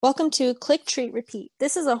Welcome to Click, Treat, Repeat.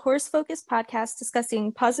 This is a horse-focused podcast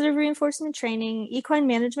discussing positive reinforcement training, equine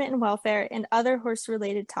management and welfare, and other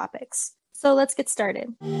horse-related topics. So let's get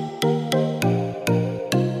started.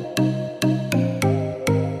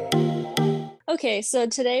 Okay, so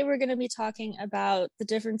today we're going to be talking about the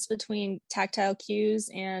difference between tactile cues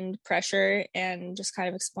and pressure and just kind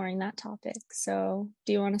of exploring that topic. So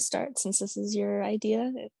do you want to start since this is your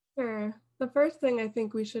idea? Sure. The first thing I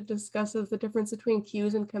think we should discuss is the difference between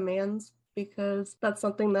cues and commands, because that's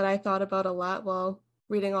something that I thought about a lot while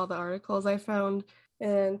reading all the articles I found.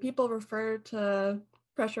 And people refer to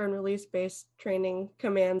pressure and release based training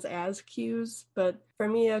commands as cues, but for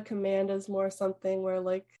me, a command is more something where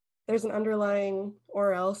there's an underlying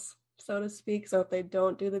or else, so to speak. So if they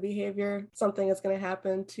don't do the behavior, something is going to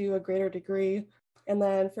happen to a greater degree. And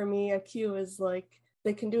then for me, a cue is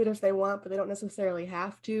they can do it if they want, but they don't necessarily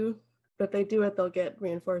have to. But if they do it, they'll get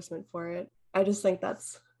reinforcement for it. I just think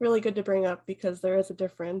that's really good to bring up because there is a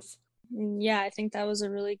difference. Yeah, I think that was a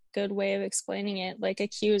really good way of explaining it. Like a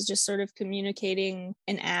cue is just sort of communicating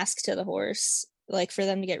an ask to the horse, like for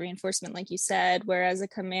them to get reinforcement, like you said, whereas a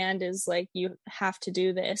command is like, you have to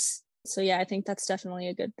do this. So yeah, I think that's definitely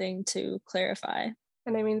a good thing to clarify.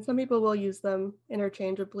 And I mean, some people will use them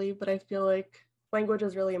interchangeably, but I feel like language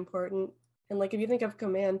is really important. And if you think of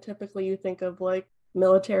command, typically you think of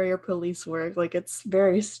military or police work. It's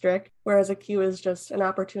very strict, whereas a cue is just an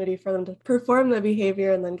opportunity for them to perform the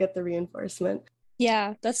behavior and then get the reinforcement.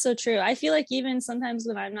 Yeah, that's so true. I feel like even sometimes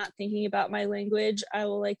when I'm not thinking about my language, I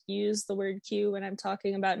will use the word cue when I'm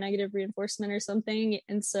talking about negative reinforcement or something.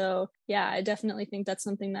 And so, yeah, I definitely think that's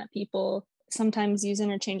something that people sometimes use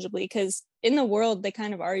interchangeably because in the world, they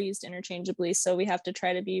kind of are used interchangeably. So we have to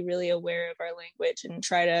try to be really aware of our language and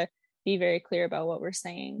try to be very clear about what we're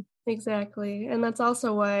saying. Exactly. And that's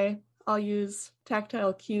also why I'll use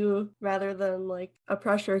tactile cue rather than a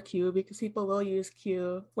pressure cue, because people will use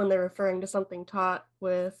cue when they're referring to something taught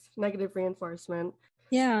with negative reinforcement.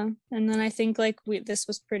 Yeah. And then I think this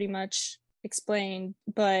was pretty much explained,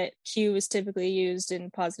 but cue is typically used in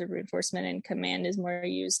positive reinforcement and command is more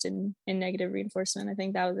used in negative reinforcement. I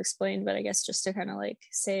think that was explained, but I guess just to kind of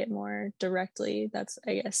say it more directly, that's,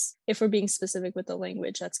 I guess, if we're being specific with the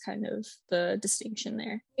language, that's kind of the distinction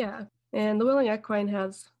there. Yeah. And the Willing Equine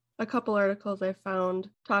has a couple articles I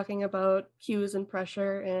found talking about cues and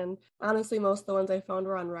pressure. And honestly, most of the ones I found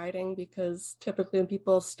were on riding, because typically when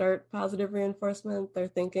people start positive reinforcement, they're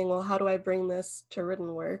thinking, well, how do I bring this to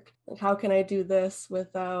ridden work? How can I do this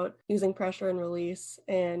without using pressure and release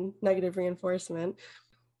and negative reinforcement?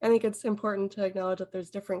 I think it's important to acknowledge that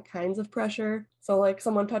there's different kinds of pressure. So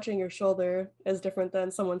someone touching your shoulder is different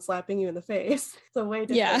than someone slapping you in the face. It's a way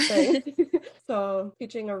different thing. So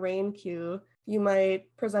teaching a rein cue, you might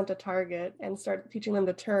present a target and start teaching them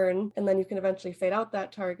to turn, and then you can eventually fade out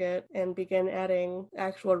that target and begin adding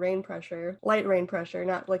actual rein pressure, light rein pressure,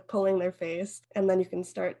 not pulling their face. And then you can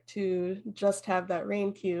start to just have that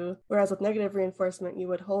rein cue. Whereas with negative reinforcement, you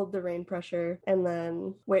would hold the rein pressure and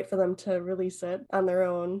then wait for them to release it on their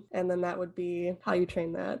own. And then that would be how you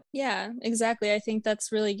train that. Yeah, exactly. I think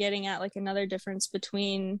that's really getting at another difference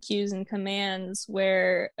between cues and commands,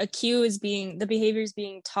 where a cue is the behavior is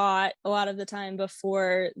being taught a lot of the time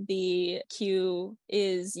before the cue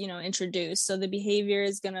is, introduced. So the behavior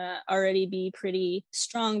is going to already be pretty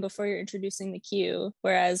strong before you're introducing the cue.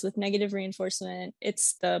 Whereas with negative reinforcement,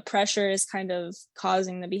 it's the pressure is kind of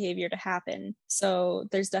causing the behavior to happen. So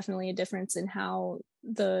there's definitely a difference in how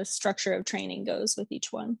the structure of training goes with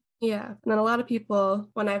each one. Yeah. And then a lot of people,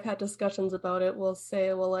 when I've had discussions about it, will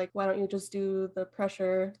say, well, why don't you just do the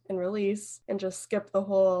pressure and release and just skip the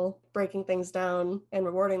whole breaking things down and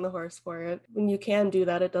rewarding the horse for it? When you can do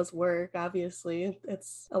that, it does work, obviously.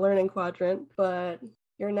 It's a learning quadrant, but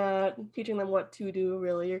you're not teaching them what to do,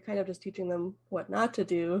 really. You're kind of just teaching them what not to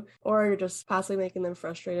do, or you're just possibly making them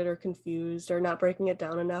frustrated or confused or not breaking it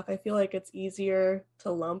down enough. I feel like it's easier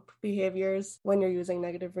to lump behaviors when you're using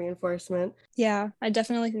negative reinforcement. Yeah, I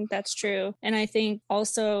definitely think that's true. And I think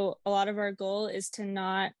also a lot of our goal is to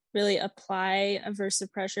not really apply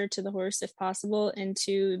aversive pressure to the horse if possible, and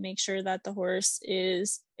to make sure that the horse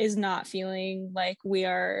is not feeling like we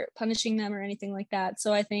are punishing them or anything like that.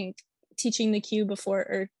 So I think teaching the cue before,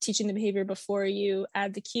 or teaching the behavior before you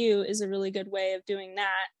add the cue, is a really good way of doing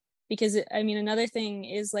that. Because another thing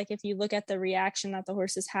is if you look at the reaction that the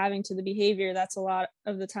horse is having to the behavior, that's a lot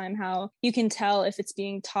of the time how you can tell if it's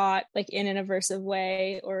being taught in an aversive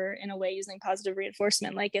way or in a way using positive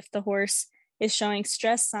reinforcement. If the horse is showing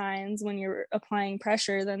stress signs when you're applying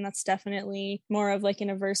pressure, then that's definitely more of like an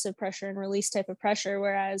aversive pressure and release type of pressure.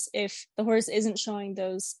 Whereas if the horse isn't showing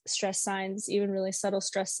those stress signs, even really subtle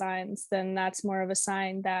stress signs, then that's more of a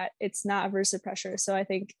sign that it's not aversive pressure. So I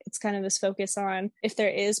think it's kind of this focus on, if there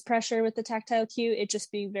is pressure with the tactile cue, it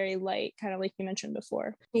just be very light, kind of like you mentioned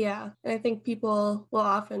before. Yeah, and I think people will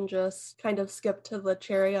often just kind of skip to the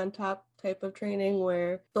cherry on top type of training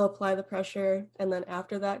where they'll apply the pressure and then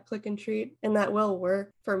after that click and treat, and that will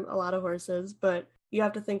work for a lot of horses, but you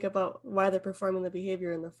have to think about why they're performing the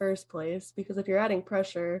behavior in the first place, because if you're adding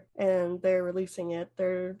pressure and they're releasing it,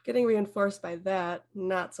 they're getting reinforced by that,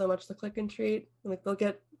 not so much the click and treat. Like, they'll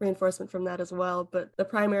get reinforcement from that as well, but the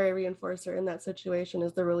primary reinforcer in that situation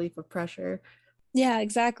is the relief of pressure. Yeah,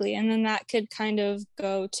 exactly. And then that could kind of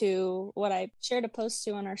go to what I shared a post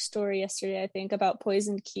to on our story yesterday, I think, about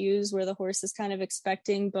poisoned cues, where the horse is kind of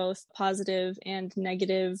expecting both positive and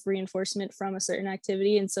negative reinforcement from a certain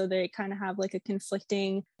activity. And so they kind of have like a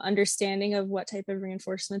conflicting understanding of what type of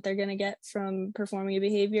reinforcement they're going to get from performing a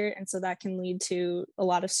behavior. And so that can lead to a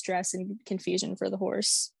lot of stress and confusion for the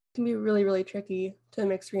horse. Can be really, really tricky to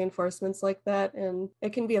mix reinforcements like that, and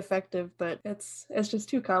it can be effective, but it's just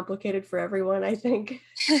too complicated for everyone, I think.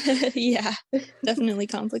 Yeah, definitely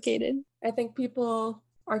complicated. I think people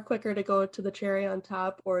are quicker to go to the cherry on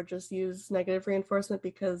top or just use negative reinforcement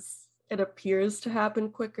because it appears to happen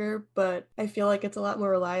quicker, but I feel like it's a lot more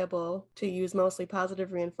reliable to use mostly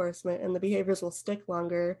positive reinforcement and the behaviors will stick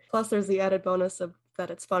longer. Plus, there's the added bonus of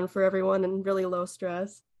that it's fun for everyone and really low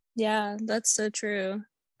stress. Yeah, that's so true.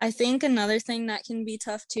 I think another thing that can be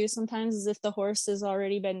tough too sometimes is if the horse has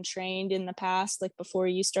already been trained in the past, like before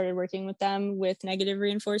you started working with them, with negative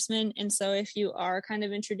reinforcement. And so if you are kind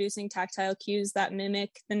of introducing tactile cues that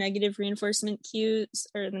mimic the negative reinforcement cues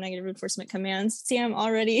or the negative reinforcement commands, see, I'm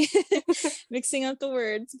already mixing up the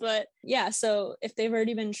words, but yeah, so if they've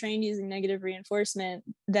already been trained using negative reinforcement,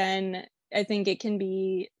 then I think it can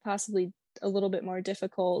be possibly a little bit more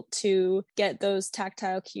difficult to get those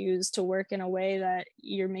tactile cues to work in a way that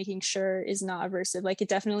you're making sure is not aversive. Like, it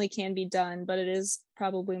definitely can be done, but it is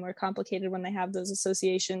probably more complicated when they have those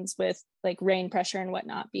associations with like rein pressure and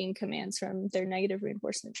whatnot being commands from their negative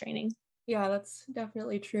reinforcement training. Yeah, that's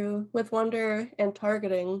definitely true. With Wonder and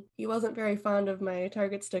targeting, he wasn't very fond of my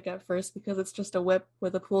target stick at first because it's just a whip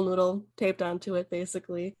with a pool noodle taped onto it,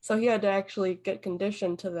 basically. So he had to actually get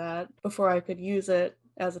conditioned to that before I could use it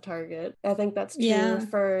as a target. I think that's true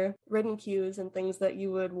for ridden cues and things that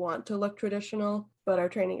you would want to look traditional, but are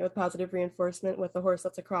training it with positive reinforcement with a horse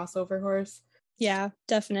that's a crossover horse. Yeah,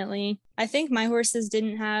 definitely. I think my horses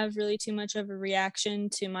didn't have really too much of a reaction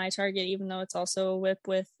to my target, even though it's also a whip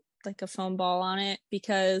with like a foam ball on it,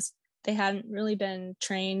 because they hadn't really been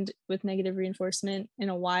trained with negative reinforcement in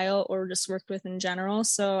a while or just worked with in general.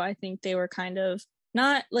 So I think they were kind of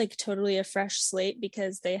not like totally a fresh slate,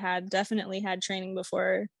 because they had definitely had training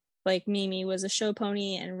before. Like, Mimi was a show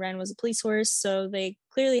pony and Ren was a police horse, so they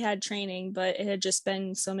clearly had training, but it had just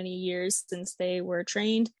been so many years since they were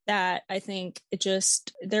trained that I think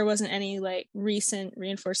there wasn't any like recent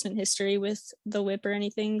reinforcement history with the whip or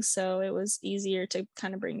anything, so it was easier to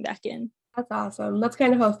kind of bring back in. That's awesome. That's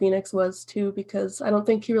kind of how Phoenix was too, because I don't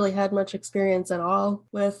think he really had much experience at all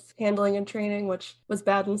with handling and training, which was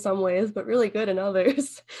bad in some ways, but really good in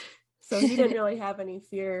others. So he didn't really have any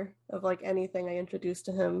fear of like anything I introduced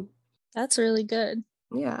to him. That's really good.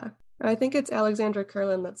 Yeah. I think it's Alexandra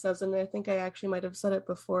Curlin that says, and I think I actually might have said it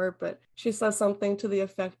before, but she says something to the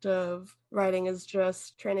effect of riding is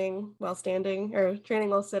just training while standing, or training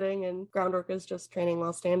while sitting, and groundwork is just training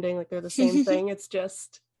while standing. Like, they're the same thing. It's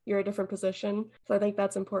just you're a different position. So I think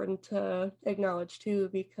that's important to acknowledge too,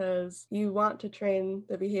 because you want to train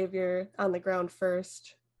the behavior on the ground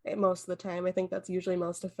first. Most of the time, I think that's usually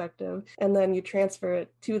most effective. And then you transfer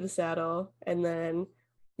it to the saddle, and then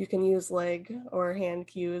you can use leg or hand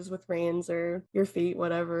cues with reins or your feet,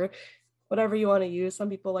 whatever you want to use. Some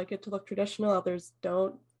people like it to look traditional, others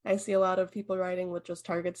don't. I see a lot of people riding with just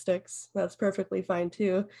target sticks. That's perfectly fine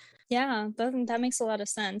too. Yeah, that makes a lot of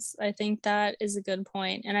sense. I think that is a good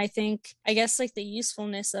point. And I guess like the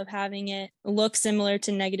usefulness of having it look similar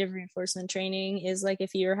to negative reinforcement training is like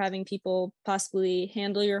if you're having people possibly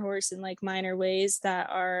handle your horse in like minor ways that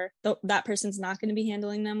person's not going to be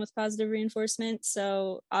handling them with positive reinforcement.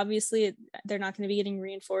 So obviously they're not going to be getting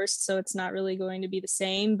reinforced. So it's not really going to be the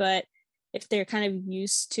same. But if they're kind of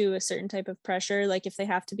used to a certain type of pressure, like if they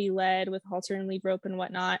have to be led with halter and lead rope and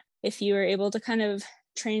whatnot, if you are able to kind of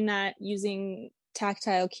train that using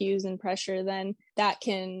tactile cues and pressure, then that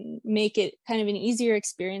can make it kind of an easier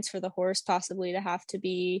experience for the horse possibly to have to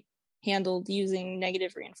be handled using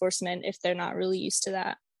negative reinforcement if they're not really used to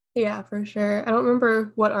that. Yeah, for sure. I don't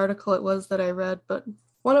remember what article it was that I read, but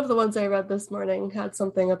one of the ones I read this morning had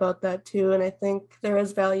something about that too. And I think there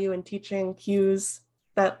is value in teaching cues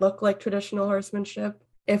that look like traditional horsemanship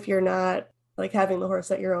if you're not like having the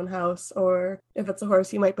horse at your own house, or if it's a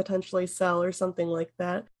horse you might potentially sell or something like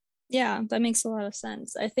that. Yeah, that makes a lot of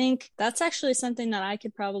sense. I think that's actually something that I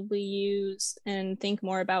could probably use and think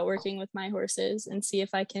more about working with my horses and see if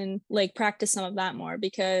I can like practice some of that more,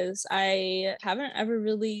 because I haven't ever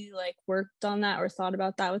really like worked on that or thought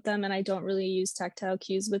about that with them, and I don't really use tactile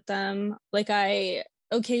cues with them. Like I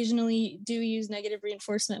occasionally do use negative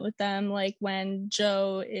reinforcement with them, like when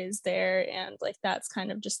Joe is there, and like that's kind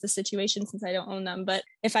of just the situation since I don't own them. But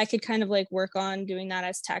if I could kind of like work on doing that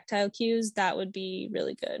as tactile cues, that would be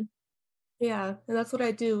really good. Yeah, and that's what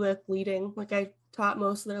I do with leading. Like I taught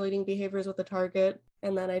most of their leading behaviors with a target,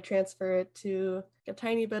 and then I transfer it to a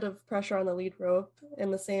tiny bit of pressure on the lead rope.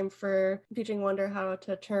 And the same for teaching Wonder how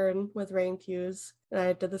to turn with rein cues. And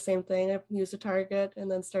I did the same thing. I used a target and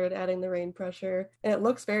then started adding the rein pressure. And it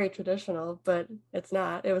looks very traditional, but it's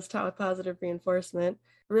not. It was taught with positive reinforcement.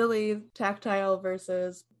 Really, tactile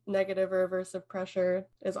versus negative or aversive pressure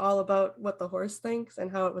is all about what the horse thinks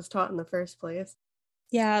and how it was taught in the first place.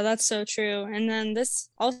 Yeah, that's so true. And then this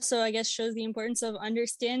also, I guess, shows the importance of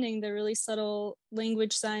understanding the really subtle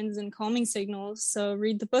language signs and calming signals. So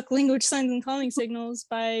read the book Language Signs and Calming Signals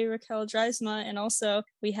by Raquel Dreisma. And also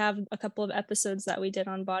we have a couple of episodes that we did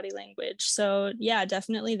on body language. So yeah,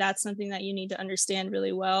 definitely that's something that you need to understand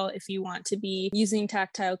really well if you want to be using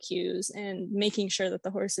tactile cues and making sure that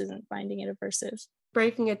the horse isn't finding it aversive.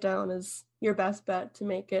 Breaking it down is your best bet to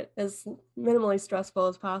make it as minimally stressful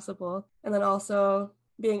as possible. And then also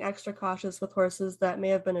being extra cautious with horses that may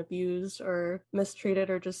have been abused or mistreated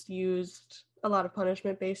or just used a lot of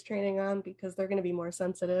punishment based training on, because they're going to be more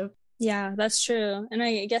sensitive. Yeah, that's true. And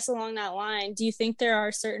I guess along that line, do you think there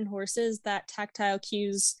are certain horses that tactile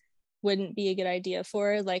cues wouldn't be a good idea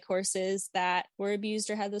for, like horses that were abused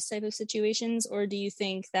or had those type of situations? Or do you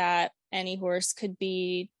think that any horse could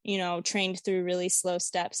be, trained through really slow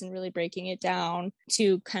steps and really breaking it down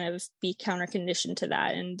to kind of be counter conditioned to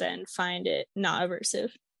that and then find it not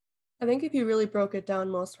aversive? I think if you really broke it down,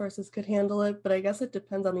 most horses could handle it, but I guess it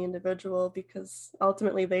depends on the individual because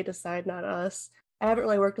ultimately they decide, not us. I haven't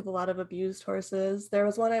really worked with a lot of abused horses. There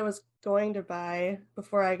was one I was going to buy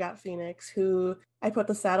before I got Phoenix, who I put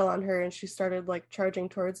the saddle on her and she started like charging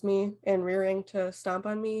towards me and rearing to stomp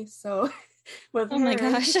on me. So with Oh my her,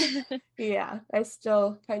 gosh. yeah, I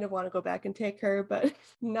still kind of want to go back and take her, but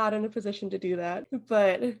not in a position to do that.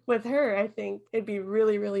 But with her, I think it'd be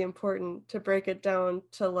really, really important to break it down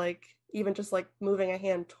to like even just like moving a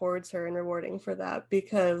hand towards her and rewarding for that,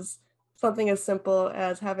 because something as simple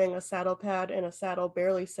as having a saddle pad and a saddle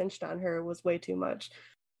barely cinched on her was way too much.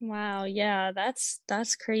 Wow, yeah,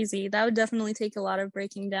 that's crazy. That would definitely take a lot of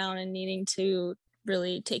breaking down and needing to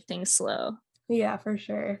really take things slow. Yeah, for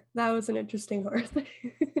sure. That was an interesting horse.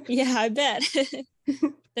 Yeah, I bet.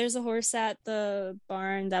 There's a horse at the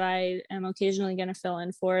barn that I am occasionally going to fill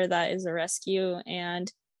in for that is a rescue,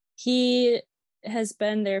 and he has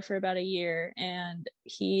been there for about a year and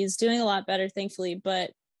he's doing a lot better, thankfully,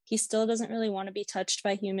 but he still doesn't really want to be touched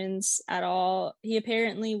by humans at all. He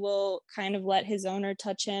apparently will kind of let his owner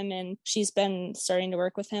touch him, and she's been starting to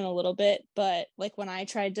work with him a little bit. But like when I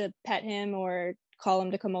tried to pet him or call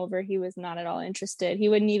him to come over, he was not at all interested. He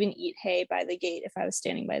wouldn't even eat hay by the gate if I was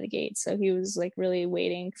standing by the gate. So he was like really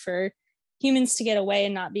waiting for humans to get away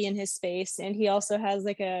and not be in his space. And he also has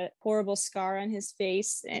like a horrible scar on his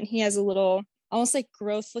face, and he has a little almost like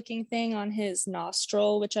growth looking thing on his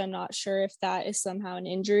nostril, which I'm not sure if that is somehow an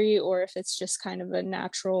injury or if it's just kind of a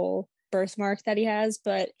natural birthmark that he has,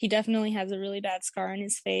 but he definitely has a really bad scar on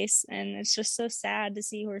his face. And it's just so sad to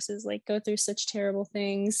see horses like go through such terrible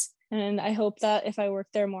things. And I hope that if I work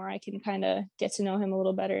there more, I can kind of get to know him a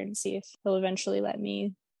little better and see if he'll eventually let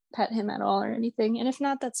me pet him at all or anything. And if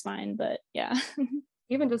not, that's fine. But yeah.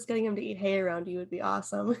 Even just getting him to eat hay around you would be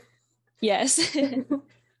awesome. Yes.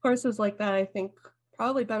 Horses like that, I think,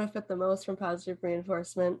 probably benefit the most from positive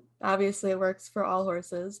reinforcement. Obviously, it works for all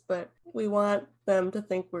horses, but we want them to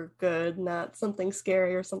think we're good, not something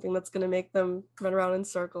scary or something that's going to make them run around in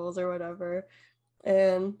circles or whatever.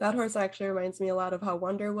 And that horse actually reminds me a lot of how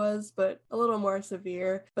Wonder was, but a little more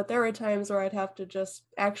severe. But there were times where I'd have to just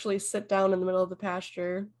actually sit down in the middle of the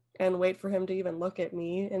pasture and wait for him to even look at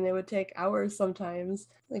me. And it would take hours sometimes.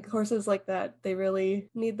 Like horses like that, they really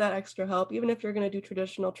need that extra help. Even if you're going to do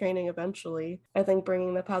traditional training eventually, I think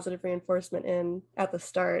bringing the positive reinforcement in at the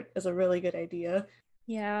start is a really good idea.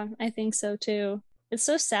 Yeah, I think so too. it's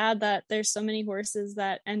so sad that there's so many horses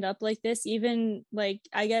that end up like this. Even like,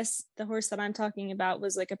 I guess the horse that I'm talking about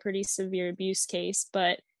was like a pretty severe abuse case,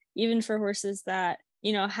 but even for horses that,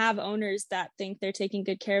 you know, have owners that think they're taking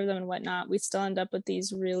good care of them and whatnot, we still end up with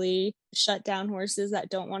these really shut down horses that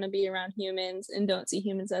don't want to be around humans and don't see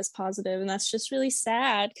humans as positive. And that's just really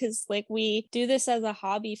sad, because like, we do this as a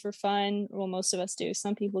hobby for fun. Well, most of us do.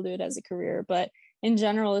 Some people do it as a career, but in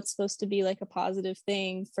general, it's supposed to be like a positive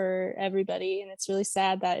thing for everybody. And it's really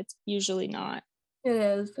sad that it's usually not. It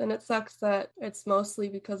is, and it sucks that it's mostly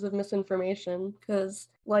because of misinformation, because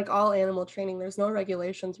like all animal training, there's no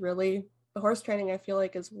regulations really. The horse training, I feel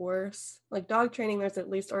like, is worse. Like dog training, there's at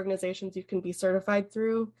least organizations you can be certified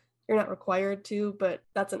through. You're not required to, but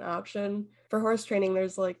that's an option. For horse training,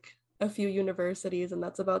 there's like a few universities, and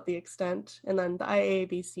that's about the extent. And then the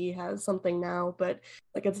IAABC has something now, but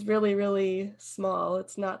like it's really, really small.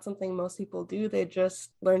 It's not something most people do. They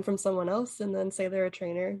just learn from someone else and then say they're a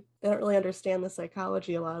trainer. They don't really understand the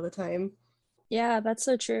psychology a lot of the time. Yeah, that's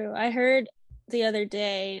so true. I heard the other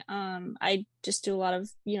day, I just do a lot of,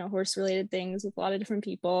 you know, horse related things with a lot of different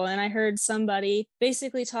people. And I heard somebody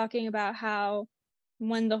basically talking about how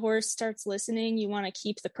when the horse starts listening, you want to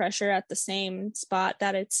keep the pressure at the same spot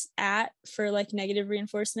that it's at for like negative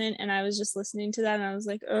reinforcement. And I was just listening to that and I was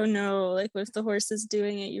like, oh no, like if the horse is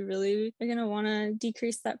doing it, you really are going to want to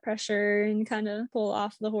decrease that pressure and kind of pull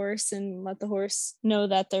off the horse and let the horse know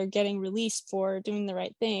that they're getting released for doing the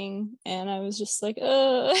right thing. And I was just like,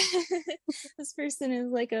 oh, this person is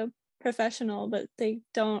like a professional, but they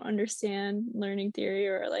don't understand learning theory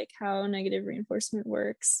or like how negative reinforcement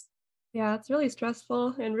works. Yeah, it's really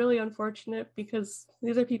stressful and really unfortunate because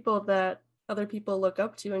these are people that other people look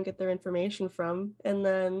up to and get their information from. And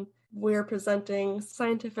then we're presenting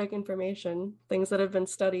scientific information, things that have been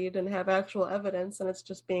studied and have actual evidence, and it's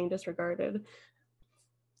just being disregarded.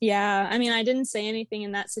 Yeah, I mean, I didn't say anything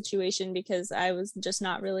in that situation because I was just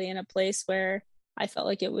not really in a place where I felt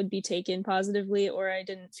like it would be taken positively, or I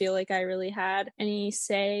didn't feel like I really had any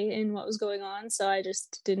say in what was going on. So I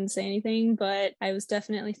just didn't say anything. But I was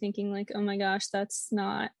definitely thinking, like, oh my gosh, that's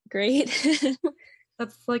not great.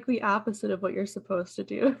 That's like the opposite of what you're supposed to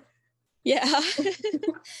do. Yeah.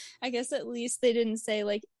 I guess at least they didn't say,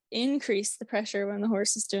 like, increase the pressure when the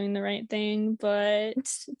horse is doing the right thing, but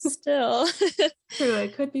still. True,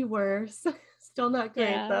 it could be worse. Still not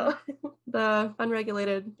great, Yeah. though. The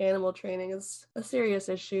unregulated animal training is a serious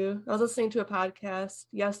issue. I was listening to a podcast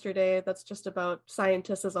yesterday that's just about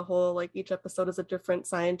scientists as a whole. Like each episode is a different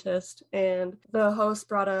scientist. And the host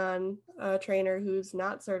brought on a trainer who's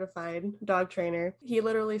not certified, dog trainer. He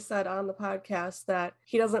literally said on the podcast that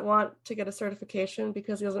he doesn't want to get a certification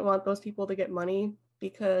because he doesn't want those people to get money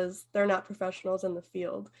because they're not professionals in the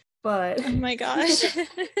field. But oh my gosh.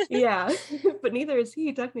 yeah, but neither is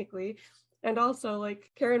he technically. And also, like,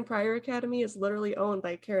 Karen Pryor Academy is literally owned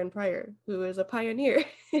by Karen Pryor, who is a pioneer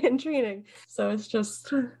in training. So it's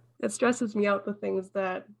just, it stresses me out the things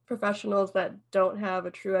that professionals that don't have a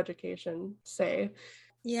true education say.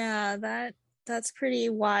 Yeah, that's pretty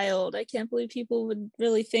wild. I can't believe people would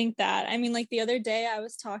really think that. I mean, like the other day I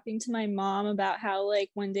was talking to my mom about how like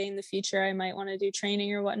one day in the future I might want to do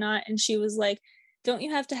training or whatnot, and she was like, don't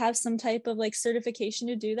you have to have some type of like certification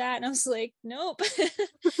to do that? And I was like, nope.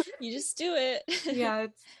 You just do it. Yeah,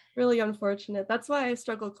 it's really unfortunate. That's why I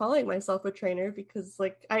struggle calling myself a trainer, because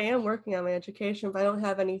like I am working on my education, but I don't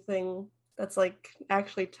have anything that's like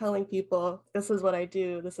actually telling people this is what I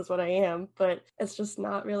do, this is what I am, but it's just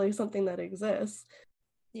not really something that exists.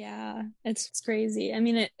 Yeah, it's crazy. I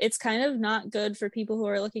mean, it's kind of not good for people who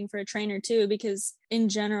are looking for a trainer too, because in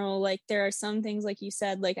general, like there are some things like you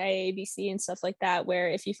said, like IABC and stuff like that, where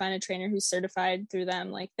if you find a trainer who's certified through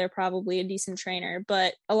them, like they're probably a decent trainer.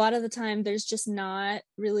 But a lot of the time, there's just not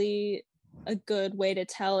really a good way to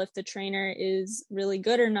tell if the trainer is really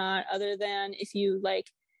good or not, other than if you like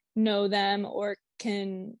know them or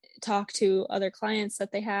can talk to other clients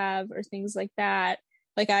that they have or things like that.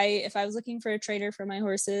 Like if I was looking for a trainer for my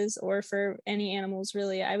horses or for any animals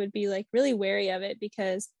really, I would be like really wary of it,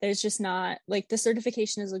 because there's just not like, the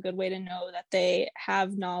certification is a good way to know that they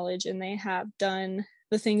have knowledge and they have done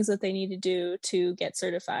the things that they need to do to get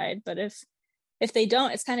certified. But if they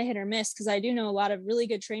don't, it's kind of hit or miss, because I do know a lot of really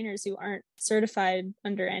good trainers who aren't certified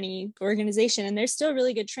under any organization and they're still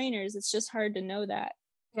really good trainers. It's just hard to know that.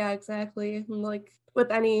 Yeah, exactly. Like with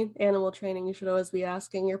any animal training, you should always be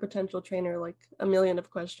asking your potential trainer like a million of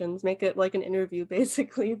questions. Make it like an interview,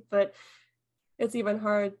 basically. But it's even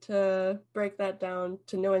hard to break that down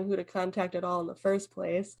to knowing who to contact at all in the first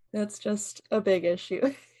place. That's just a big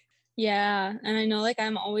issue. Yeah. And I know like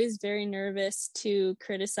I'm always very nervous to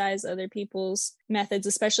criticize other people's methods,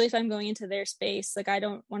 especially if I'm going into their space. Like I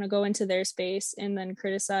don't want to go into their space and then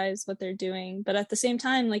criticize what they're doing. But at the same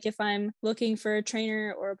time, like if I'm looking for a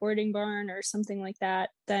trainer or a boarding barn or something like that,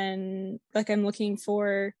 then like I'm looking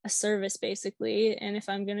for a service basically. And if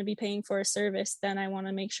I'm going to be paying for a service, then I want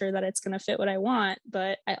to make sure that it's going to fit what I want.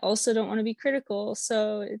 But I also don't want to be critical.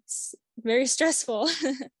 So it's very stressful.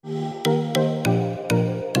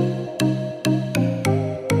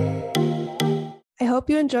 I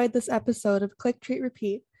hope you enjoyed this episode of Click Treat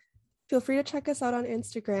Repeat. Feel free to check us out on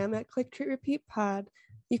Instagram at Click Treat Repeat Pod.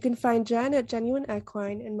 You can find Jen at Genuine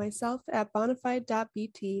Equine and myself at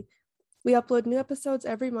bonafide.bt. We upload new episodes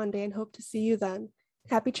every Monday and hope to see you then.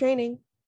 Happy training!